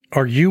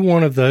Are you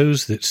one of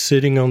those that's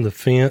sitting on the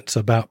fence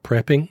about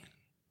prepping?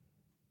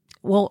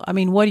 Well, I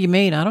mean, what do you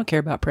mean? I don't care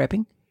about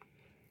prepping.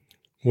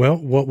 Well,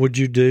 what would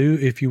you do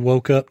if you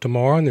woke up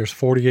tomorrow and there's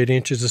 48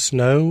 inches of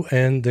snow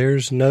and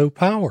there's no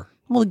power?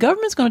 Well, the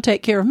government's going to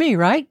take care of me,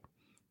 right?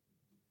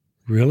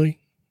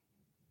 Really?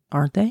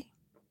 Aren't they?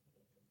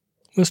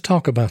 Let's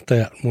talk about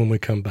that when we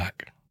come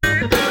back.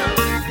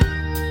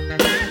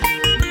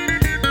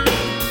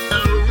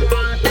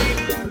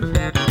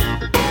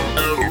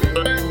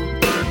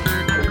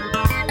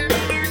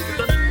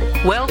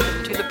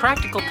 Welcome to the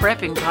Practical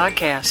Prepping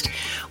Podcast.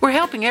 We're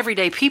helping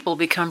everyday people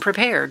become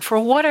prepared for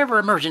whatever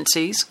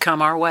emergencies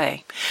come our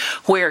way.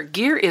 Where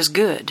gear is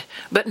good,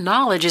 but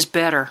knowledge is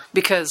better,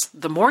 because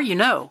the more you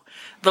know,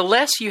 the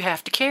less you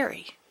have to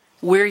carry.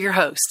 We're your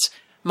hosts,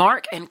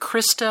 Mark and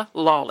Krista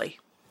Lawley.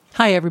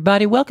 Hi,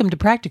 everybody. Welcome to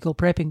Practical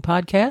Prepping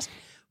Podcast.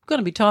 We're going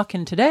to be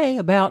talking today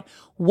about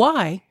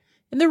why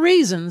and the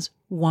reasons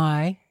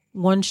why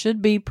one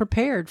should be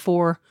prepared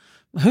for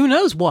who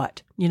knows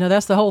what. You know,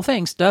 that's the whole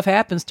thing. Stuff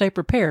happens, stay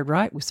prepared,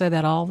 right? We say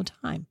that all the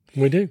time.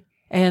 We do.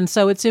 And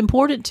so it's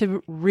important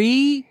to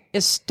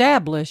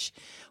reestablish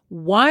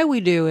why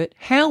we do it,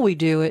 how we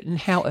do it, and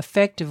how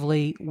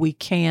effectively we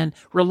can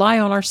rely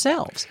on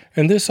ourselves.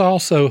 And this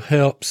also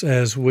helps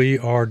as we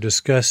are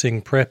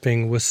discussing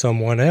prepping with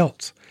someone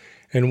else.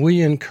 And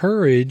we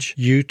encourage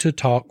you to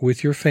talk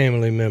with your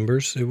family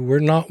members. We're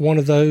not one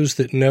of those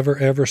that never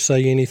ever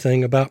say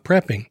anything about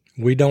prepping.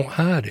 We don't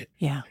hide it.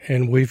 Yeah.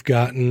 And we've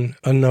gotten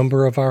a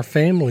number of our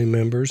family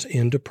members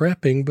into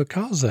prepping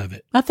because of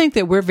it. I think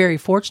that we're very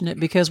fortunate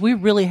because we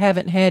really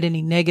haven't had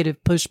any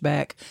negative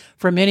pushback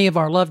from any of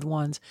our loved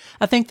ones.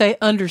 I think they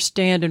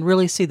understand and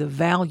really see the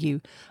value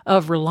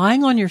of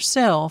relying on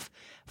yourself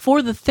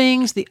for the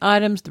things, the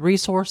items, the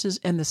resources,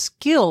 and the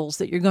skills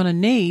that you're going to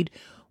need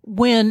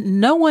when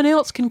no one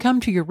else can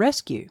come to your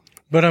rescue.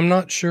 But I'm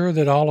not sure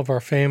that all of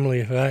our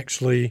family have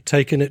actually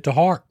taken it to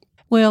heart.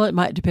 Well, it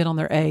might depend on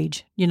their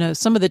age. You know,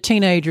 some of the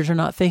teenagers are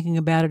not thinking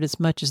about it as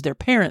much as their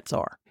parents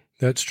are.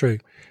 That's true.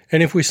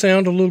 And if we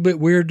sound a little bit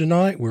weird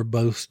tonight, we're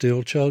both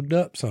still chugged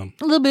up some.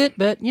 A little bit,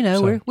 but, you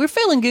know, we're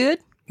feeling good.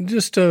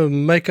 Just to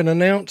make an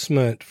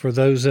announcement for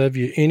those of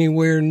you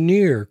anywhere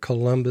near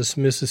Columbus,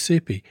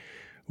 Mississippi,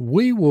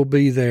 we will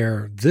be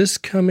there this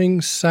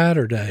coming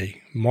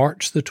Saturday,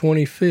 March the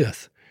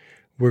 25th.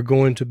 We're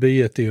going to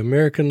be at the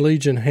American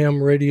Legion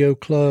Ham Radio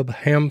Club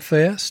Ham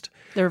Fest.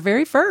 Their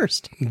very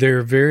first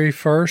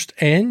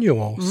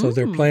annual. So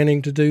they're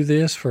planning to do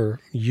this for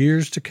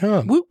years to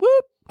come. Whoop,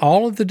 whoop.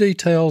 All of the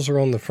details are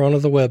on the front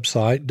of the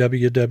website,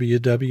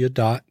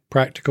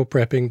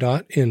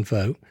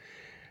 www.practicalprepping.info.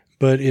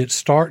 But it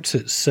starts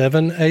at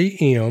 7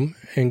 a.m.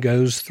 and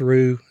goes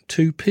through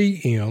 2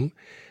 p.m.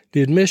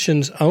 The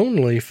admission's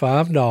only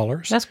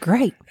 $5. That's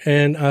great.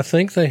 And I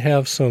think they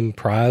have some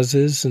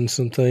prizes and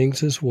some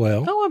things as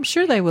well. Oh, I'm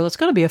sure they will. It's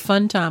going to be a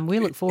fun time. We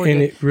look forward to it.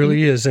 And it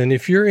really is. And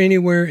if you're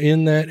anywhere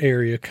in that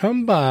area,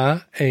 come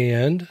by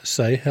and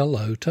say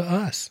hello to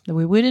us.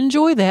 We would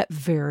enjoy that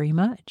very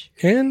much.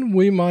 And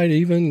we might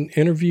even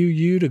interview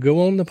you to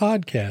go on the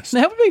podcast.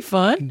 That would be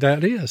fun.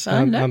 That is.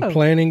 I know. I'm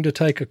planning to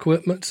take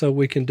equipment so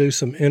we can do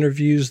some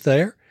interviews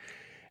there.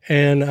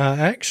 And I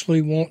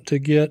actually want to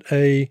get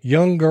a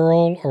young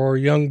girl or a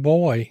young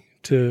boy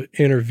to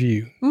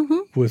interview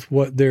with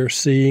what they're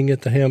seeing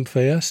at the Ham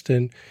Fest.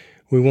 And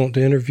we want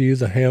to interview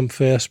the Ham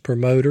Fest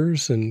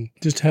promoters and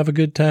just have a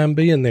good time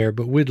being there.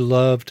 But we'd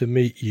love to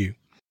meet you.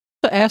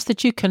 I ask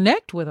that you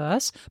connect with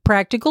us,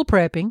 Practical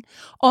Prepping,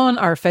 on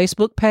our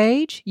Facebook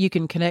page. You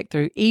can connect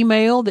through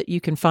email that you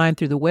can find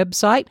through the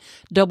website,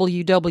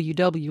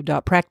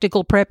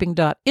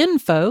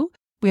 www.practicalprepping.info.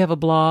 We have a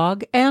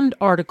blog and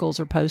articles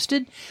are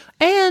posted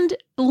and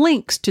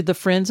links to the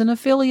friends and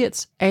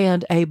affiliates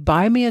and a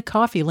Buy Me a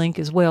Coffee link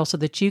as well so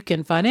that you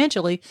can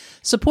financially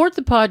support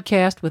the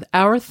podcast with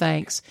our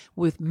thanks,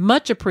 with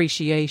much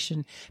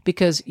appreciation,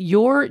 because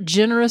your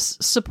generous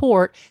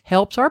support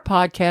helps our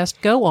podcast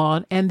go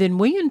on. And then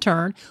we in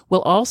turn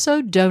will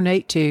also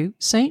donate to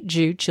St.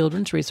 Jude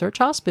Children's Research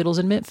Hospitals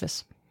in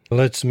Memphis.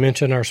 Let's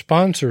mention our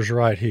sponsors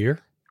right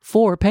here.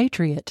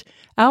 4Patriot,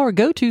 our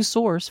go-to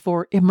source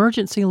for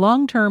emergency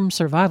long-term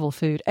survival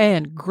food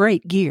and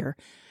great gear.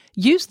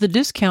 Use the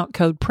discount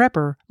code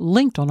PREPPER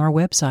linked on our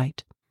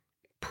website.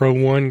 Pro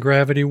One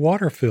Gravity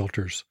Water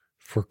Filters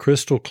for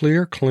crystal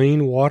clear,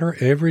 clean water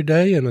every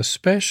day, and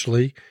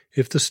especially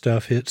if the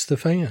stuff hits the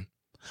fan.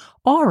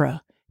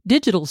 Aura,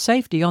 digital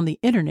safety on the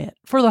internet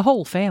for the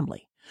whole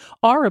family.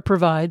 Aura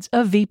provides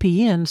a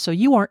VPN so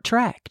you aren't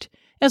tracked,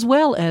 as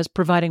well as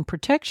providing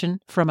protection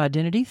from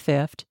identity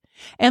theft,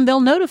 and they'll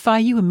notify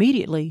you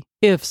immediately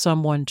if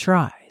someone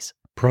tries.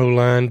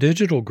 ProLine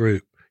Digital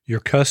Group,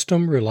 your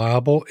custom,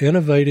 reliable,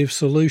 innovative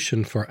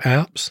solution for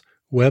apps,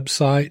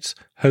 websites,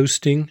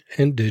 hosting,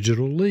 and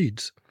digital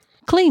leads.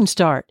 Clean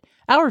Start,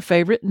 our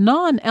favorite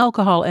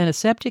non-alcohol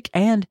antiseptic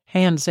and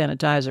hand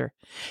sanitizer.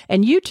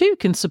 And you too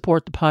can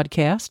support the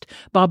podcast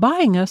by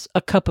buying us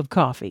a cup of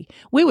coffee.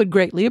 We would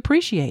greatly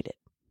appreciate it.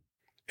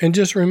 And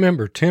just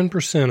remember,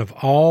 10% of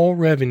all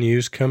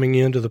revenues coming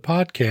into the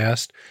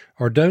podcast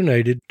are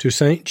donated to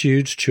St.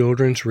 Jude's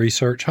Children's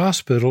Research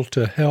Hospital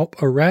to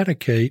help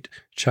eradicate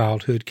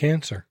childhood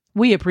cancer.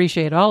 We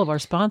appreciate all of our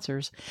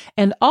sponsors,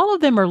 and all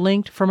of them are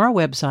linked from our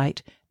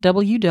website,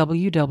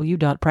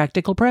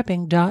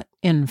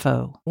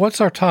 www.practicalprepping.info. What's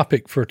our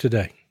topic for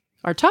today?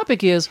 Our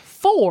topic is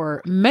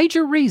 4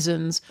 major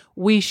reasons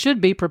we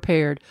should be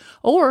prepared,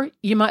 or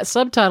you might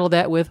subtitle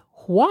that with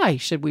why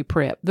should we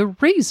prep? The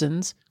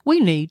reasons we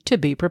need to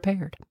be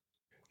prepared.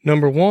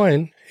 Number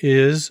 1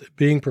 is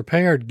being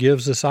prepared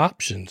gives us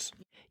options.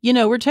 You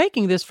know, we're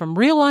taking this from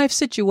real-life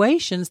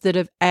situations that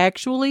have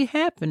actually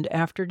happened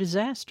after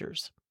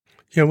disasters.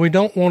 Yeah, we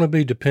don't want to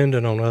be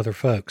dependent on other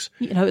folks.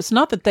 You know, it's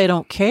not that they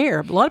don't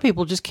care. But a lot of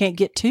people just can't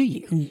get to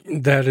you.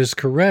 That is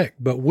correct.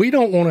 But we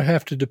don't want to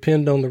have to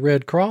depend on the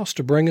Red Cross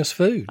to bring us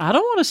food. I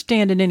don't want to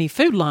stand in any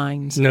food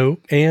lines. No,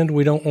 and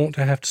we don't want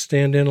to have to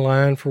stand in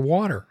line for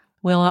water.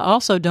 Well, I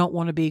also don't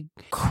want to be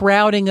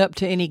crowding up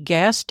to any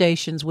gas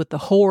stations with the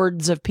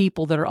hordes of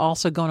people that are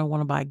also going to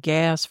want to buy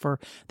gas for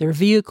their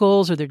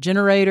vehicles or their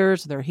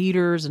generators, or their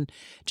heaters, and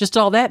just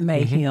all that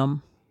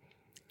mayhem.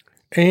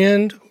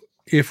 And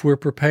if we're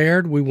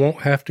prepared, we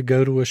won't have to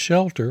go to a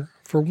shelter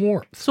for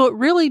warmth. So it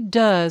really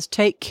does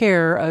take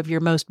care of your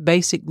most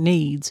basic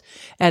needs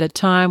at a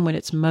time when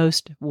it's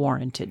most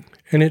warranted.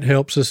 And it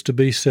helps us to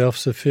be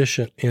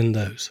self-sufficient in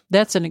those.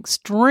 That's an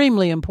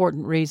extremely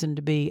important reason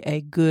to be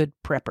a good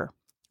prepper.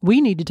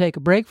 We need to take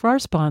a break for our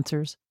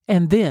sponsors,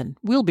 and then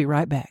we'll be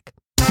right back.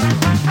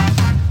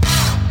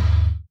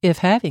 If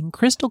having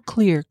crystal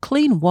clear,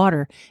 clean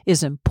water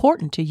is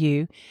important to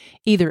you,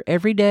 either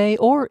every day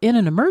or in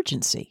an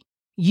emergency,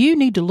 you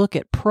need to look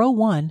at Pro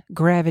One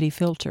Gravity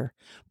Filter.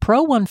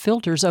 Pro One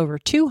filters over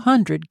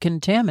 200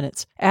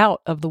 contaminants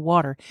out of the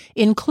water,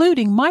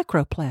 including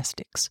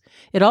microplastics.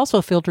 It also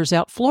filters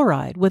out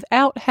fluoride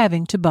without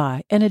having to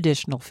buy an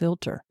additional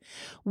filter.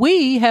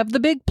 We have the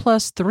Big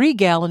Plus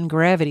 3-gallon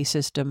gravity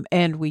system,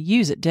 and we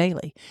use it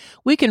daily.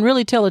 We can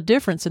really tell a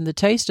difference in the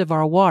taste of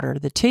our water.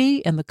 The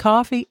tea and the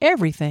coffee,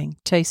 everything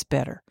tastes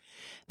better.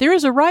 There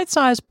is a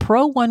right-size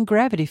Pro One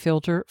gravity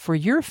filter for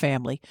your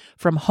family,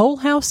 from whole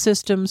house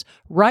systems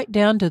right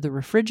down to the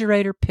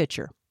refrigerator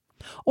pitcher.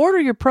 Order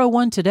your Pro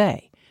One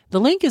today. The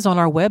link is on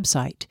our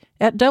website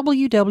at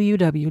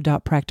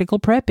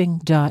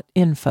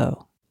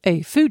www.practicalprepping.info.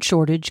 A food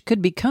shortage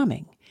could be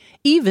coming.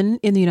 Even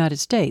in the United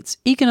States,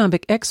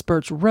 economic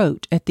experts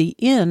wrote at the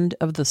end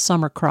of the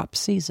summer crop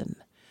season.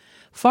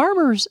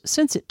 Farmers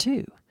sense it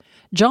too.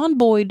 John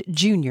Boyd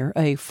Jr.,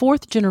 a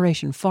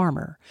fourth-generation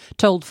farmer,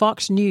 told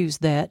Fox News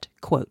that,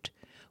 quote,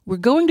 "We're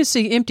going to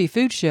see empty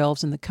food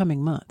shelves in the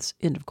coming months,"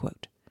 end of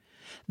quote.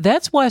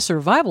 That's why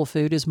survival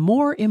food is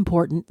more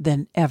important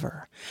than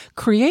ever.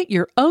 Create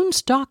your own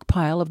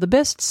stockpile of the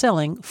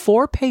best-selling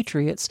 4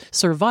 Patriots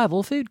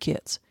survival food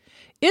kits.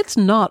 It's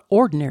not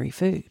ordinary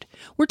food.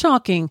 We're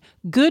talking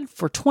good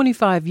for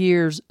 25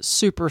 years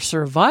super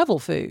survival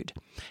food,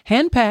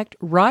 hand-packed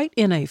right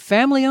in a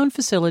family-owned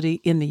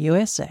facility in the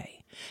USA.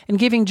 And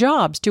giving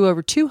jobs to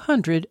over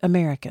 200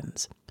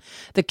 Americans.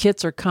 The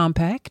kits are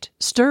compact,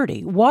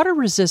 sturdy,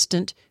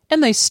 water-resistant,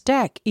 and they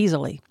stack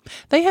easily.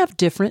 They have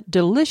different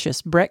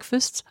delicious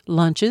breakfasts,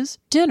 lunches,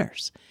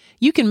 dinners.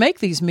 You can make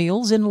these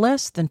meals in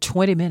less than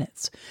 20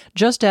 minutes.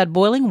 Just add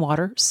boiling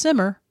water,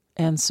 simmer,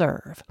 and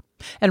serve.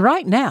 And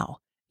right now,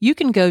 you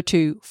can go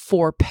to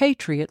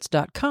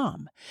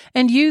 4patriots.com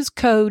and use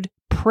code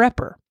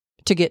PREPPER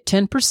to get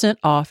 10%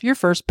 off your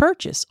first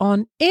purchase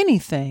on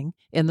anything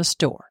in the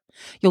store.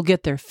 You'll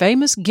get their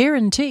famous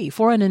guarantee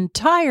for an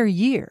entire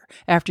year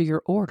after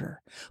your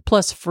order,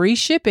 plus free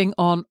shipping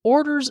on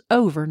orders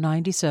over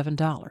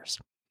 $97.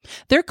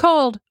 They're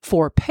called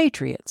 4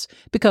 Patriots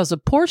because a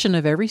portion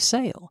of every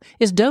sale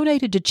is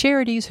donated to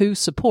charities who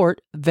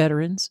support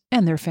veterans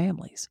and their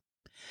families.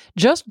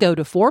 Just go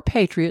to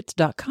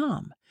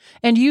 4patriots.com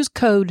and use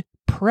code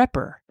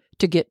PREPPER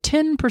to get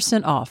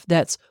 10% off.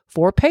 That's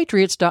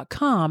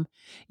 4patriots.com.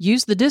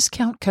 Use the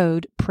discount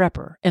code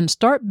PREPPER and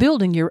start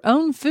building your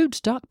own food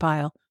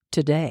stockpile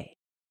today.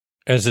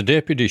 As a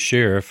deputy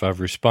sheriff, I've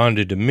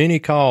responded to many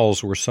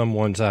calls where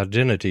someone's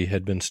identity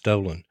had been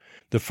stolen.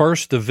 The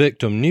first the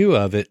victim knew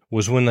of it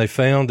was when they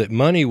found that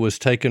money was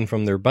taken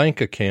from their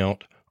bank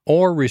account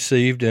or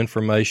received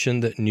information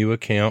that new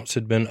accounts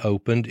had been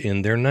opened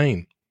in their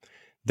name.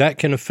 That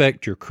can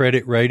affect your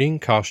credit rating,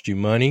 cost you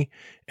money,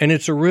 and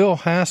it's a real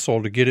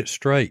hassle to get it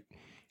straight.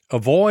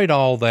 Avoid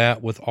all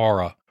that with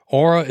Aura.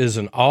 Aura is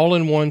an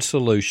all-in-one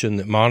solution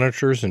that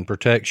monitors and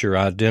protects your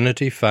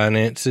identity,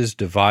 finances,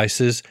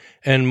 devices,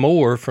 and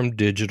more from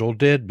digital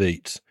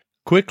deadbeats.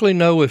 Quickly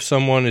know if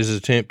someone is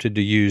attempted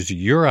to use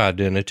your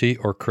identity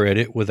or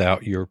credit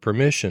without your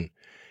permission.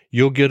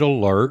 You'll get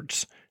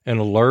alerts, and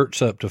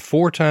alerts up to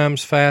 4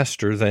 times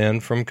faster than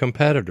from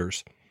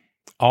competitors.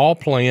 All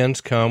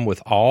plans come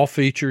with all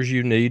features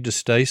you need to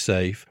stay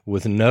safe,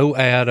 with no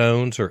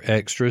add-ons or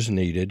extras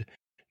needed.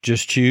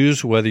 Just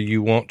choose whether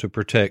you want to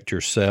protect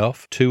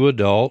yourself, 2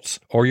 adults,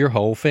 or your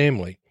whole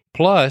family.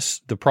 Plus,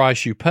 the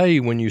price you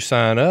pay when you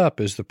sign up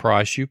is the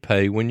price you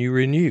pay when you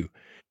renew.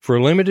 For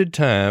a limited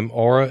time,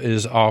 Aura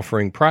is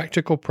offering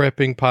Practical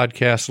Prepping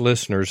Podcast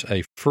listeners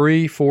a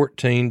free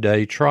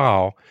 14-day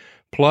trial,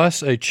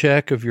 plus a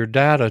check of your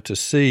data to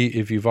see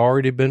if you've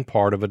already been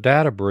part of a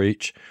data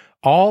breach.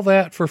 All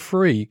that for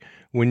free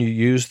when you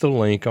use the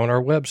link on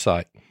our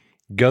website.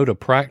 Go to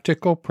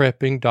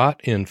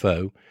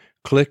practicalprepping.info,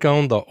 click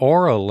on the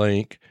Aura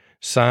link,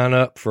 sign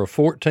up for a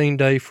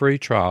 14-day free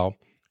trial,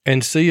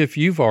 and see if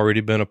you've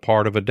already been a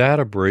part of a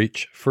data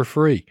breach for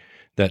free.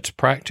 That's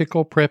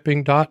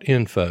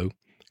practicalprepping.info.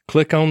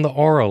 Click on the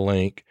Aura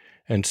link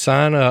and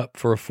sign up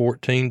for a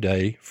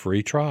 14-day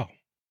free trial.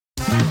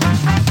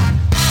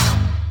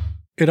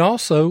 It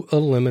also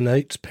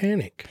eliminates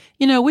panic.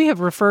 You know, we have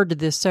referred to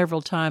this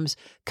several times.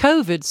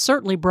 COVID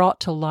certainly brought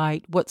to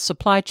light what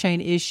supply chain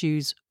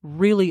issues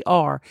really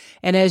are.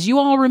 And as you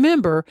all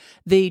remember,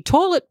 the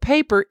toilet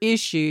paper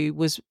issue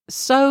was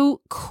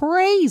so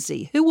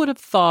crazy. Who would have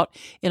thought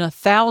in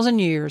 1,000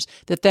 years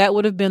that that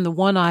would have been the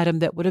one item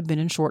that would have been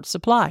in short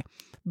supply?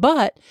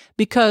 But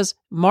because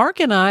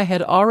Mark and I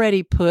had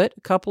already put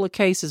a couple of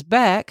cases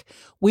back,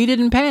 we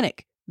didn't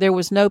panic. There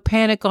was no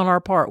panic on our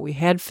part. We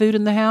had food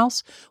in the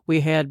house. We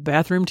had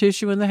bathroom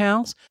tissue in the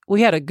house.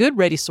 We had a good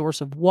ready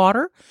source of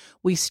water.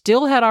 We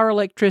still had our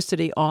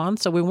electricity on,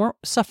 so we weren't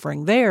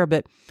suffering there.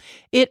 But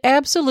it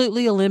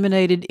absolutely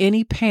eliminated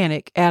any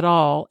panic at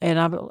all. And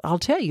I'll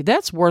tell you,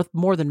 that's worth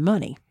more than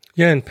money.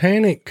 Yeah, and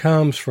panic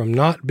comes from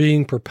not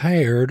being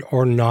prepared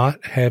or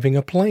not having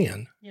a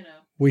plan. You know,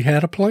 we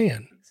had a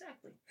plan.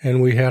 And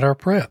we had our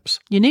preps.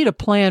 You need a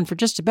plan for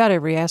just about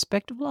every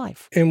aspect of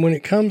life. And when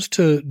it comes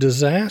to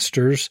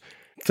disasters,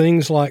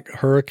 things like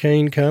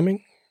hurricane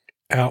coming,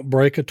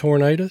 outbreak of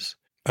tornadoes,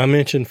 I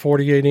mentioned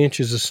 48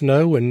 inches of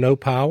snow and no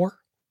power.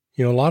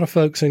 You know, a lot of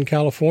folks in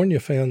California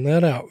found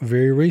that out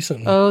very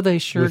recently. Oh, they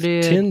sure with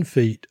did. 10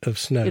 feet of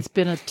snow. It's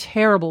been a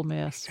terrible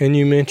mess. And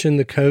you mentioned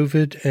the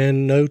COVID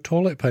and no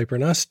toilet paper.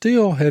 And I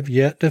still have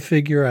yet to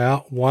figure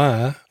out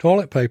why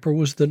toilet paper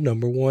was the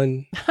number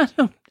one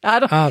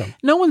item.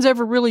 No one's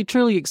ever really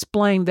truly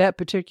explained that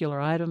particular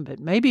item, but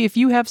maybe if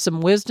you have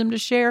some wisdom to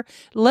share,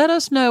 let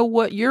us know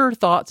what your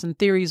thoughts and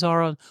theories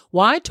are on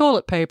why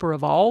toilet paper,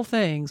 of all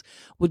things,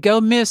 would go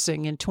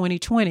missing in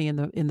 2020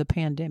 in the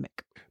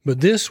pandemic.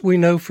 But this we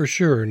know for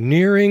sure.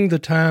 Nearing the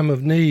time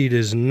of need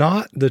is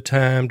not the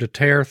time to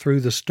tear through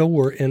the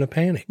store in a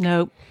panic.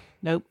 Nope.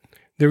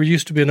 There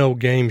used to be an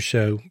old game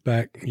show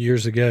back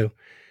years ago.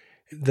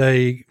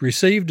 They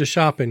received a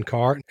shopping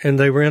cart and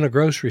they were in a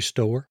grocery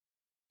store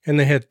and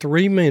they had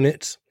 3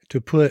 minutes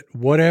to put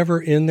whatever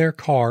in their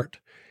cart.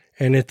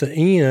 And at the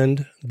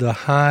end, the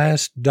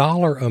highest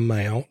dollar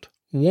amount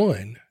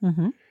won.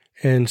 Mm-hmm.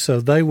 And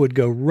so they would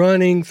go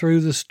running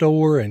through the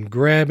store and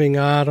grabbing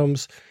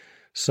items.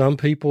 Some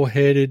people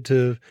headed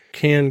to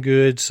canned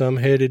goods, some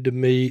headed to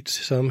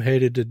meats, some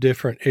headed to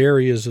different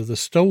areas of the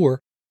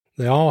store.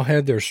 They all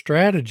had their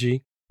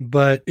strategy,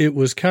 but it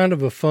was kind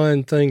of a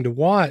fun thing to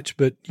watch.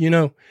 But, you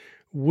know,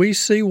 we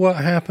see what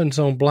happens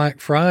on Black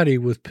Friday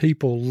with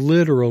people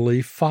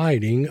literally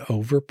fighting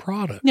over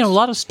products. You know, a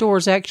lot of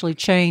stores actually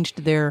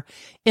changed their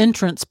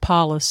entrance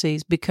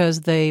policies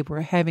because they were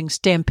having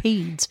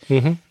stampedes.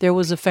 Mm-hmm. There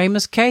was a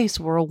famous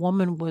case where a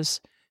woman was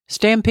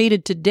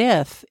stampeded to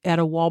death at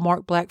a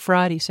Walmart Black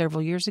Friday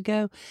several years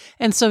ago.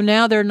 And so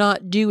now they're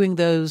not doing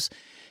those,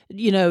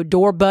 you know,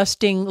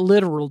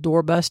 literal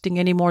door busting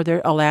anymore.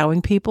 They're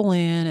allowing people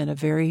in a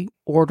very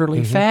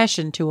orderly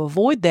fashion to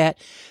avoid that,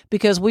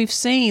 because we've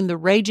seen the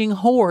raging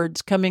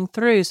hordes coming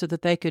through so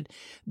that they could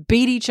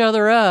beat each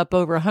other up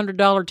over $100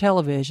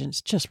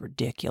 televisions. Just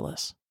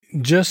ridiculous.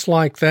 Just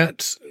like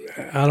that's,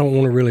 I don't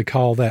want to really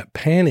call that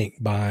panic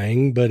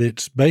buying, but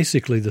it's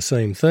basically the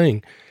same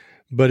thing.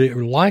 But it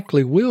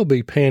likely will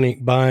be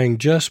panic buying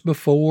just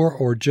before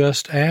or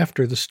just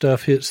after the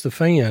stuff hits the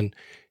fan,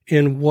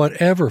 in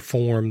whatever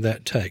form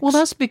that takes. Well,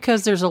 that's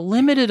because there's a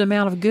limited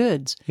amount of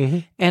goods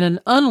and an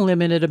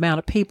unlimited amount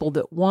of people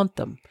that want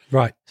them.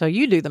 Right. So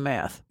you do the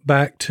math.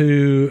 Back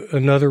to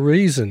another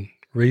reason.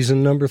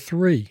 Reason number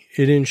 3,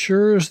 it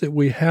ensures that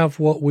we have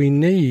what we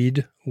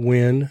need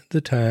when the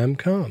time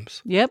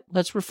comes. Yep,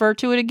 let's refer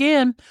to it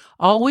again.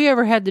 All we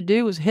ever had to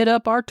do was hit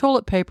up our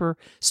toilet paper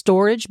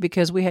storage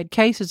because we had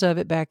cases of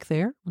it back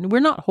there. We're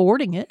not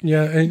hoarding it.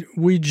 Yeah, and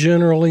we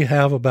generally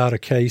have about a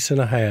case and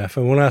a half.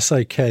 And when I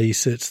say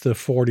case, it's the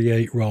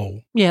 48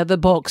 roll. Yeah, the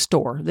bulk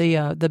store,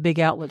 the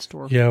big outlet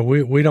store. Yeah,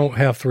 we don't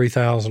have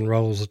 3,000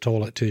 rolls of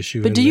toilet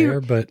tissue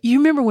there. But you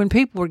remember when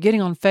people were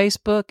getting on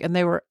Facebook and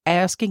they were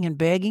asking and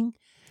begging?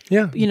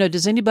 Yeah. You know,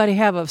 does anybody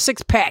have a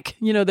 6-pack,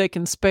 you know, they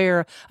can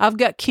spare? I've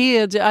got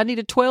kids. I need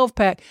a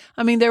 12-pack.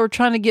 I mean, they were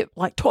trying to get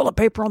like toilet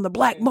paper on the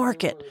black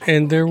market.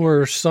 And there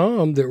were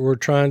some that were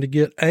trying to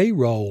get a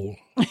roll.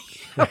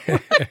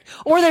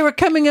 Or they were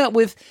coming up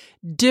with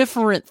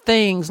different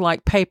things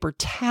like paper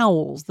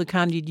towels, the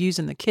kind you'd use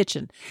in the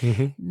kitchen.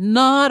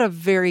 Not a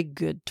very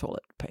good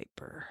toilet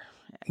paper.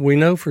 We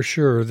know for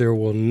sure there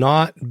will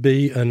not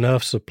be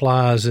enough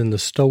supplies in the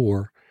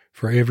store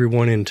for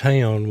everyone in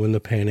town when the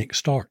panic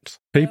starts.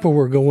 People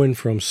were going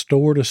from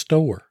store to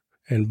store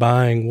and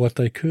buying what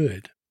they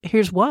could.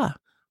 Here's why.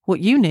 What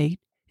you need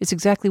It's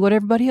exactly what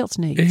everybody else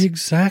needs.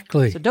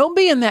 Exactly. So don't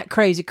be in that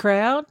crazy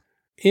crowd.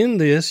 In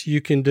this,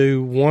 you can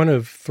do one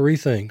of three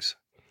things.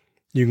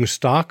 You can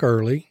stock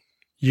early,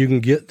 you can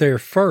get there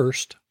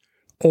first,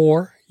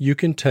 or you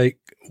can take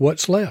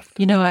what's left.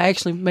 You know, I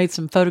actually made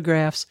some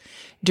photographs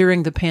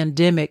during the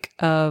pandemic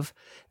of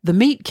the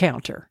meat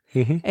counter.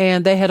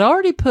 And they had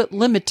already put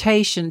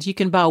limitations. You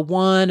can buy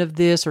one of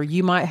this, or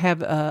you might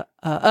have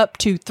up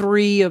to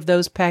 3 of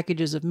those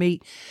packages of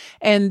meat.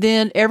 And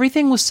then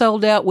everything was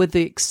sold out with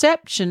the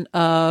exception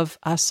of,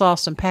 I saw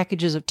some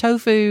packages of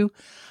tofu.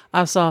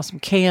 I saw some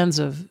cans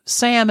of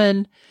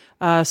salmon.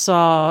 I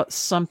saw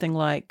something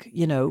like,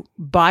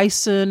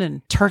 bison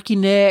and turkey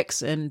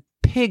necks and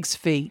pig's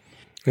feet.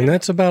 And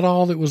that's about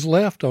all that was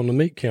left on the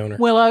meat counter.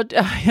 Well, I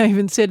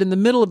even said in the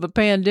middle of a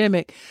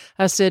pandemic,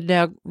 I said,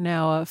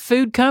 now,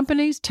 food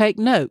companies, take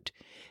note.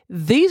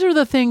 These are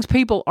the things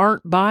people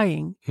aren't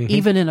buying,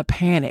 even in a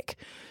panic.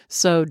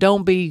 So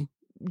don't be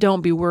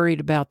worried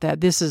about that.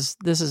 This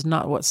is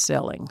not what's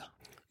selling.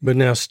 But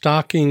now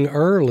stocking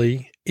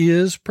early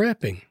is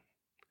prepping.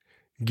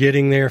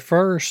 Getting there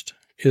first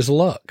is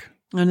luck.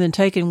 And then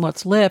taking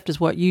what's left is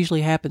what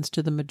usually happens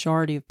to the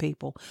majority of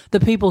people, the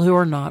people who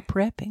are not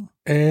prepping.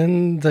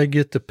 And they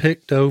get the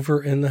picked over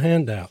and the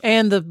handout.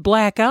 And the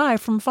black eye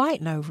from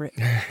fighting over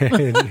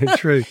it.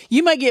 True.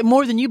 You might get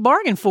more than you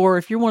bargained for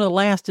if you're one of the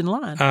last in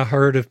line. I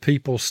heard of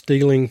people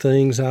stealing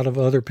things out of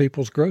other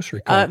people's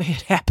grocery carts.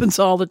 It happens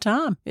all the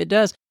time. It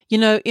does.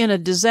 In a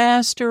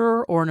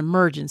disaster or an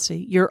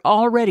emergency, you're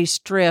already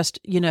stressed,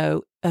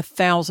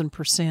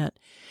 1,000%.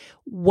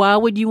 Why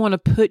would you want to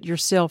put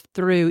yourself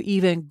through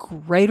even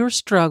greater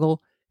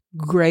struggle,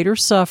 greater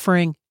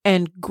suffering,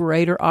 and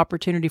greater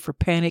opportunity for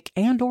panic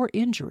and or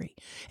injury?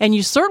 And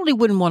you certainly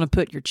wouldn't want to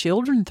put your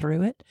children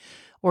through it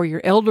or your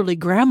elderly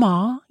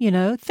grandma,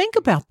 Think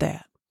about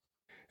that.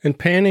 And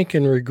panic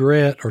and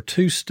regret are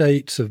 2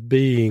 states of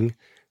being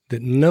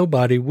that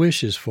nobody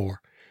wishes for,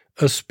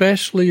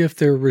 especially if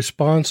they're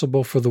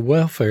responsible for the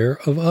welfare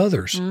of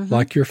others,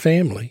 like your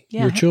family,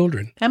 your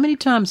children. How many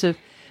times have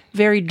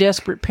very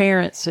desperate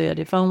parents said,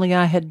 if only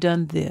I had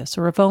done this,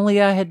 or if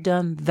only I had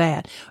done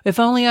that,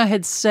 if only I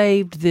had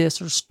saved this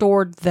or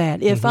stored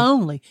that, if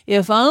only,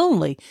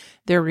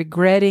 they're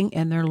regretting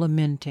and they're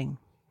lamenting.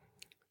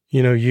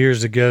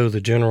 Years ago,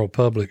 the general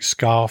public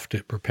scoffed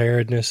at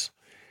preparedness.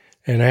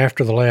 And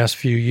after the last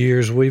few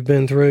years we've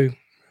been through,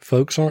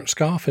 folks aren't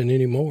scoffing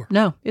anymore.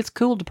 No, it's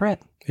cool to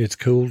prep. It's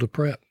cool to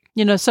prep.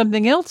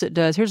 Something else it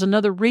does. Here's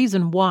another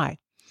reason why.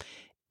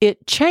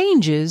 It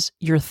changes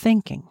your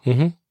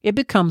thinking. It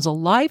becomes a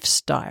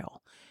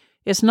lifestyle.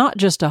 It's not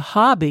just a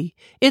hobby.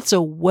 It's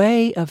a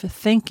way of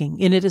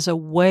thinking, and it is a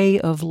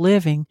way of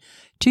living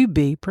to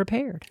be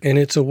prepared. And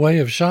it's a way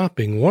of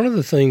shopping. One of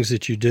the things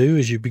that you do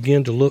is you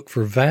begin to look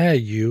for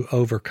value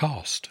over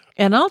cost.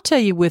 And I'll tell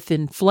you, with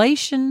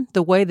inflation,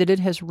 the way that it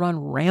has run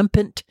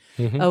rampant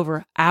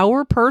over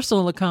our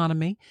personal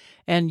economy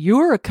and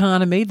your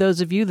economy,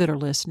 those of you that are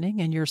listening,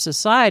 and your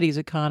society's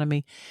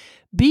economy,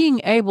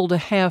 being able to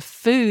have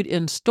food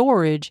in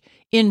storage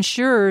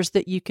ensures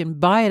that you can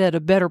buy it at a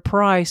better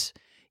price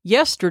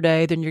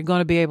yesterday than you're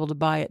going to be able to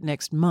buy it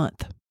next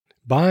month.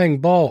 Buying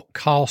bulk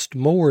cost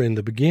more in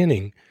the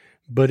beginning,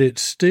 but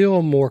it's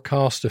still more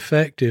cost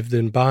effective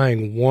than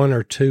buying 1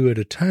 or 2 at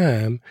a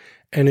time,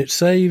 and it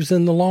saves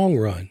in the long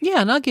run.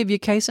 Yeah, and I'll give you a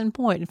case in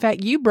point. In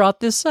fact, you brought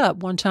this up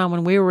one time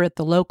when we were at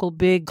the local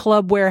big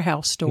Club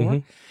Warehouse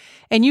store.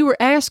 And you were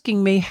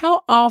asking me,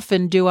 how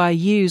often do I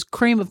use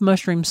cream of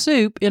mushroom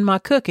soup in my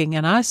cooking?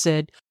 And I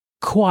said,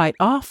 quite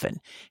often.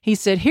 He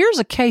said, here's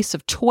a case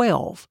of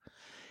 12.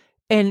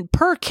 And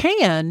per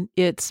can,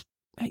 it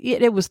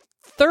was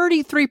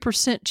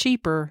 33%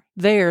 cheaper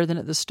there than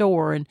at the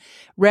store. And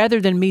rather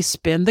than me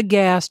spend the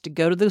gas to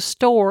go to the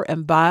store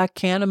and buy a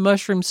can of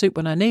mushroom soup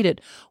when I need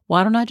it,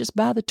 why don't I just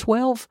buy the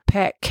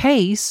 12-pack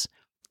case?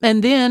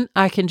 And then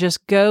I can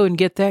just go and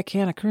get that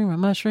can of cream of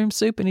mushroom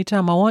soup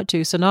anytime I want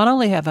to. So not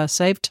only have I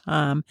saved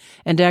time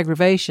and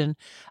aggravation,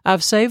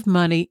 I've saved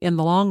money in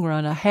the long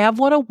run. I have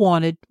what I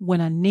wanted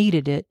when I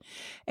needed it.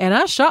 And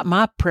I shop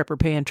my prepper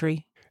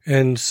pantry.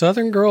 And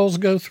Southern girls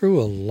go through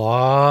a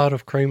lot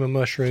of cream of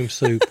mushroom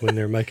soup when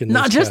they're making those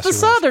Not just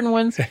casseroles. the Southern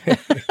ones.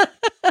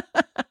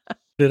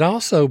 It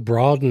also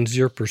broadens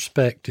your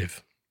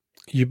perspective.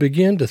 You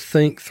begin to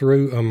think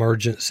through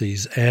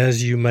emergencies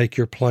as you make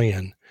your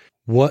plan.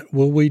 What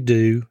will we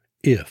do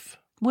if?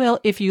 Well,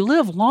 if you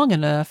live long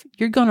enough,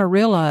 you're going to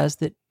realize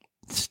that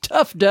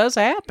stuff does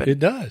happen. It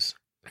does.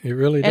 It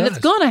really does. And it's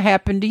going to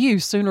happen to you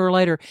sooner or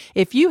later.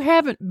 If you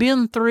haven't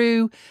been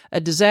through a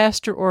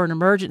disaster or an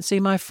emergency,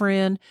 my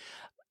friend,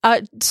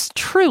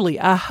 truly,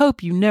 I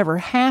hope you never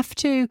have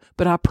to,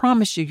 but I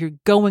promise you, you're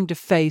going to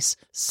face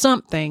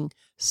something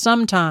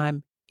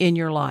sometime in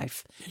your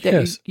life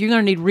that you're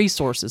going to need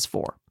resources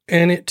for.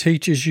 And it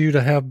teaches you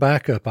to have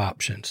backup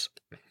options.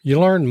 You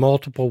learn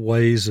multiple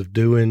ways of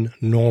doing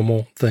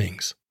normal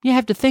things. You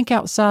have to think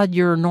outside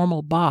your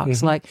normal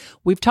box. Like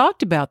we've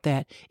talked about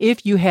that.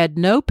 If you had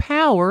no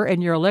power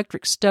and your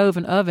electric stove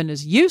and oven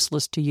is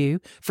useless to you,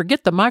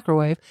 forget the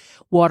microwave.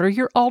 What are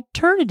your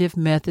alternative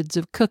methods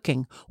of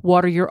cooking?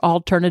 What are your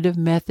alternative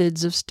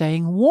methods of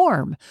staying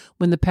warm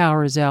when the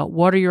power is out?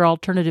 What are your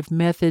alternative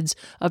methods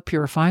of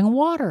purifying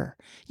water?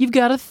 You've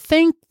got to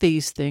think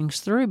these things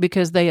through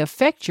because they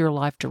affect your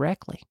life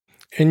directly.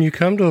 And you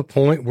come to a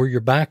point where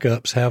your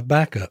backups have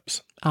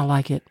backups. I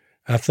like it.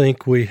 I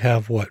think we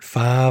have,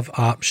 5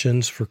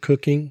 options for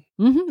cooking?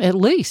 At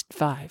least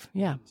 5,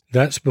 yeah.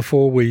 That's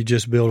before we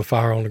just build a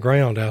fire on the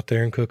ground out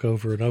there and cook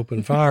over an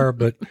open fire.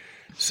 But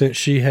since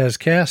she has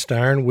cast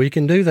iron, we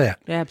can do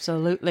that.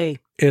 Absolutely.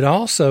 It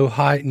also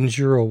heightens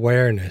your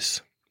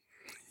awareness.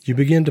 You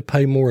begin to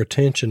pay more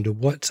attention to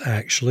what's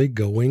actually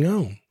going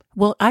on.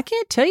 Well, I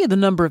can't tell you the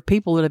number of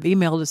people that have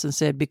emailed us and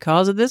said,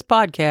 because of this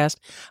podcast,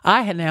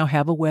 I now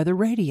have a weather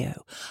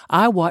radio.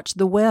 I watch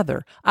the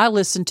weather. I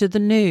listen to the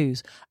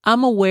news.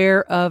 I'm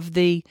aware of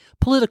the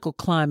political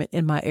climate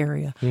in my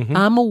area.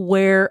 I'm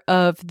aware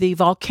of the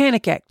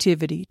volcanic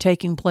activity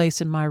taking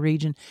place in my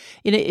region.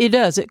 It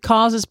does. It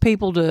causes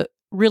people to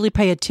really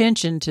pay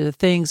attention to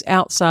things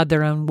outside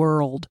their own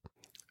world.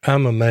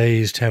 I'm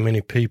amazed how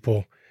many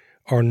people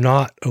are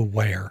not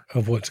aware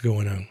of what's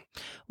going on.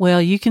 Well,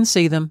 you can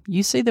see them.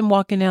 You see them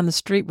walking down the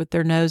street with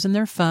their nose in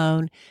their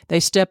phone. They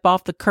step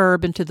off the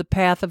curb into the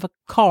path of a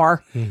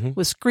car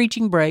with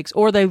screeching brakes.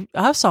 Or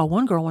I saw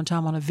one girl one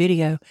time on a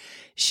video.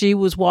 She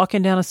was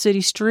walking down a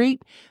city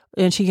street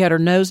and she had her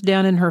nose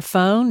down in her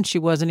phone. She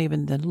wasn't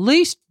even the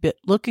least bit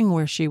looking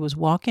where she was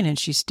walking, and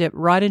she stepped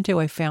right into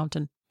a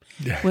fountain.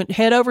 Went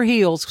head over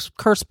heels,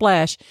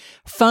 splash,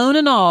 phone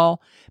and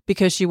all,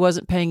 because she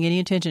wasn't paying any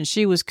attention.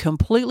 She was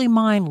completely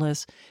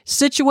mindless.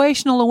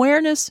 Situational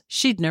awareness,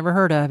 she'd never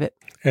heard of it.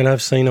 And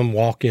I've seen them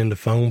walk into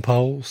phone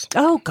poles.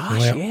 Oh,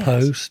 gosh, lamp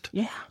posts,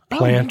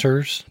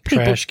 planters,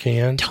 trash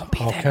cans, all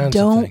kinds of things.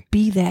 Don't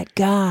be that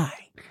guy.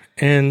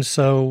 And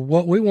so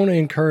what we want to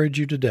encourage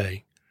you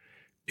today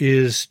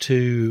is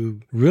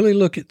to really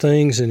look at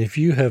things, and if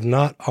you have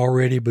not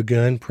already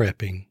begun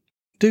prepping,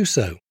 do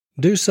so.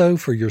 Do so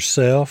for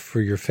yourself,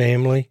 for your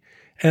family.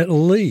 At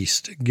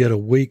least get a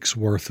week's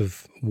worth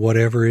of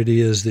whatever it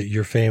is that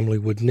your family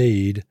would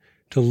need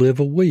to live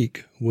a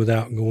week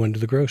without going to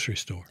the grocery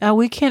store.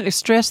 We can't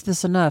stress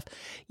this enough.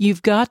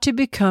 You've got to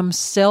become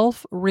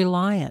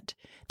self-reliant.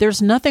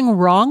 There's nothing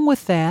wrong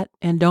with that,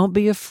 and don't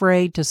be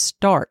afraid to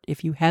start.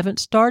 If you haven't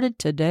started,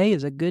 today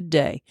is a good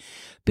day.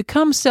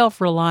 Become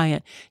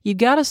self-reliant. You've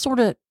got to sort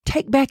of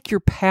take back your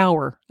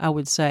power, I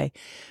would say.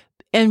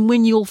 And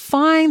when you'll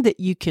find that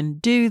you can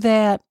do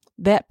that,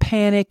 that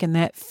panic and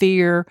that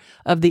fear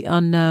of the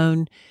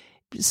unknown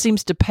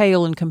seems to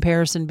pale in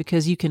comparison,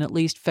 because you can at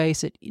least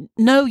face it.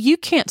 No, you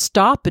can't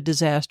stop a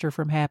disaster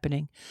from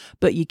happening,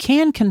 but you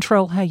can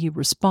control how you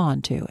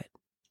respond to it.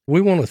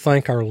 We want to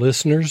thank our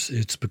listeners.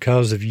 It's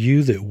because of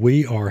you that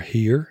we are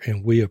here,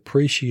 and we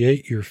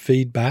appreciate your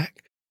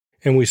feedback.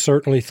 And we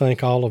certainly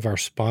thank all of our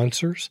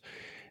sponsors.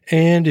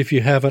 And if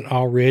you haven't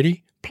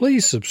already,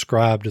 please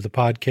subscribe to the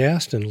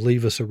podcast and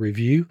leave us a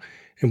review.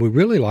 And we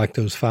really like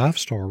those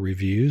 5-star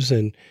reviews.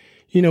 And,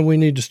 we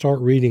need to start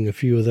reading a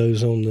few of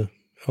those on the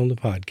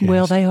podcast.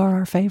 Well, they are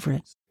our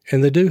favorites.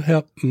 And they do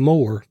help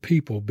more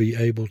people be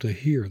able to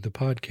hear the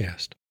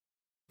podcast.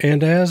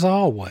 And as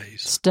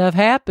always, stuff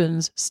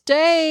happens.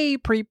 Stay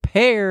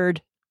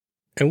prepared.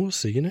 And we'll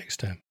see you next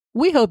time.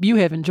 We hope you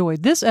have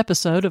enjoyed this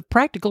episode of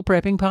Practical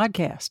Prepping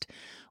Podcast.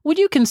 Would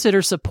you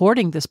consider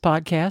supporting this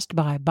podcast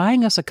by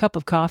buying us a cup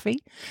of coffee?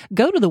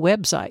 Go to the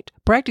website,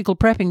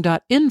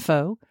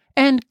 practicalprepping.info,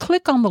 and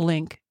click on the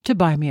link to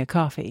buy me a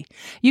coffee.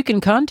 You can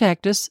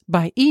contact us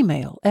by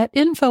email at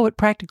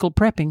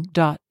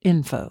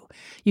info@practicalprepping.info.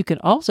 You can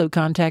also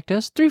contact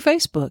us through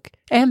Facebook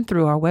and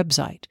through our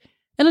website.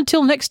 And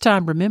until next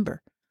time,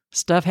 remember,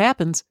 stuff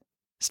happens.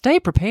 Stay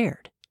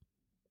prepared.